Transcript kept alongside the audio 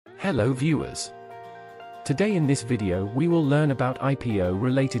Hello viewers. Today in this video we will learn about IPO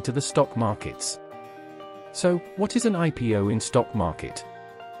related to the stock markets. So, what is an IPO in stock market?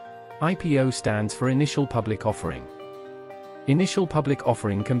 IPO stands for Initial Public Offering. Initial public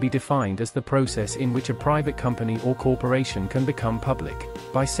offering can be defined as the process in which a private company or corporation can become public,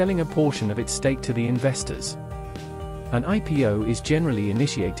 by selling a portion of its stake to the investors. An IPO is generally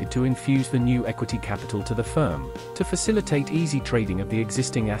initiated to infuse the new equity capital to the firm, to facilitate easy trading of the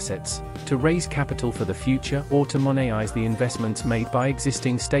existing assets, to raise capital for the future, or to monetize the investments made by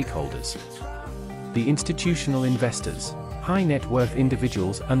existing stakeholders. The institutional investors, high net worth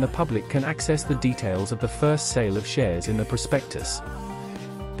individuals and the public can access the details of the first sale of shares in the prospectus.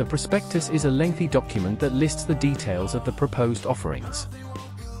 The prospectus is a lengthy document that lists the details of the proposed offerings.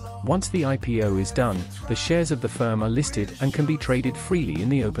 Once the IPO is done, the shares of the firm are listed and can be traded freely in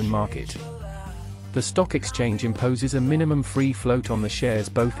the open market. The stock exchange imposes a minimum free float on the shares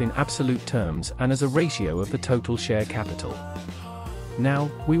both in absolute terms and as a ratio of the total share capital. Now,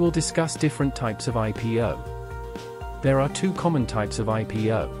 we will discuss different types of IPO. There are two common types of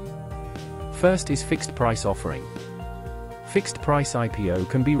IPO. First is fixed price offering. Fixed price IPO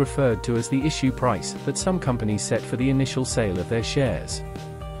can be referred to as the issue price that some companies set for the initial sale of their shares.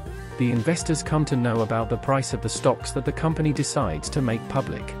 The investors come to know about the price of the stocks that the company decides to make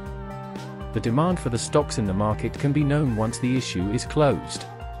public. The demand for the stocks in the market can be known once the issue is closed.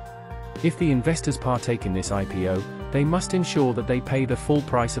 If the investors partake in this IPO, they must ensure that they pay the full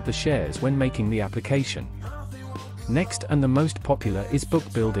price of the shares when making the application. Next and the most popular is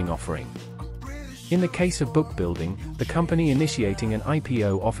book building offering. In the case of book building, the company initiating an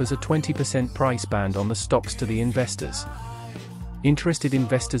IPO offers a 20% price band on the stocks to the investors. Interested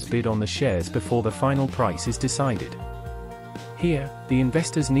investors bid on the shares before the final price is decided. Here, the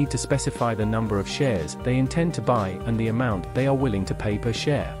investors need to specify the number of shares they intend to buy and the amount they are willing to pay per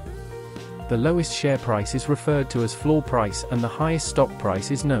share. The lowest share price is referred to as floor price and the highest stock price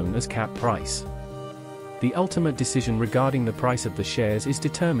is known as cap price. The ultimate decision regarding the price of the shares is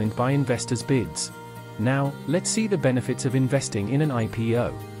determined by investors' bids. Now, let's see the benefits of investing in an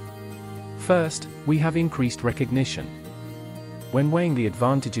IPO. First, we have increased recognition. When weighing the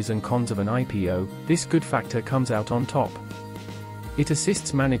advantages and cons of an IPO, this good factor comes out on top. It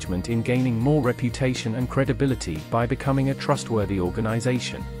assists management in gaining more reputation and credibility by becoming a trustworthy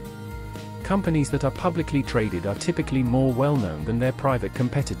organization. Companies that are publicly traded are typically more well-known than their private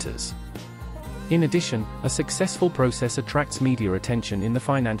competitors. In addition, a successful process attracts media attention in the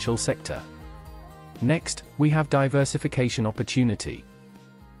financial sector. Next, we have diversification opportunity.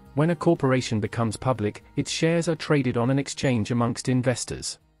 When a corporation becomes public, its shares are traded on an exchange amongst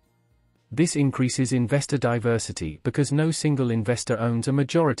investors. This increases investor diversity because no single investor owns a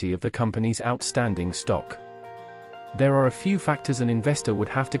majority of the company's outstanding stock. There are a few factors an investor would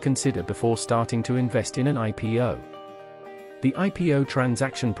have to consider before starting to invest in an IPO. The IPO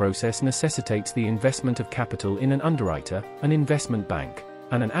transaction process necessitates the investment of capital in an underwriter, an investment bank,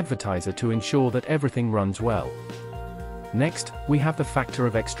 and an advertiser to ensure that everything runs well. Next, we have the factor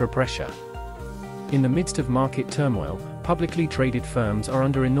of extra pressure. In the midst of market turmoil, publicly traded firms are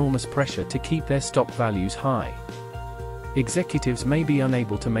under enormous pressure to keep their stock values high. Executives may be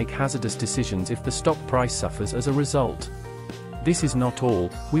unable to make hazardous decisions if the stock price suffers as a result. This is not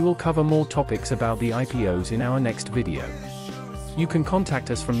all, we will cover more topics about the IPOs in our next video. You can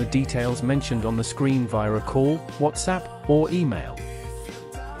contact us from the details mentioned on the screen via a call, WhatsApp, or email.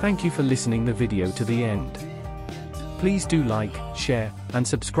 Thank you for listening the video to the end. Please do like, share, and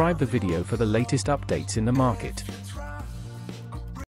subscribe the video for the latest updates in the market.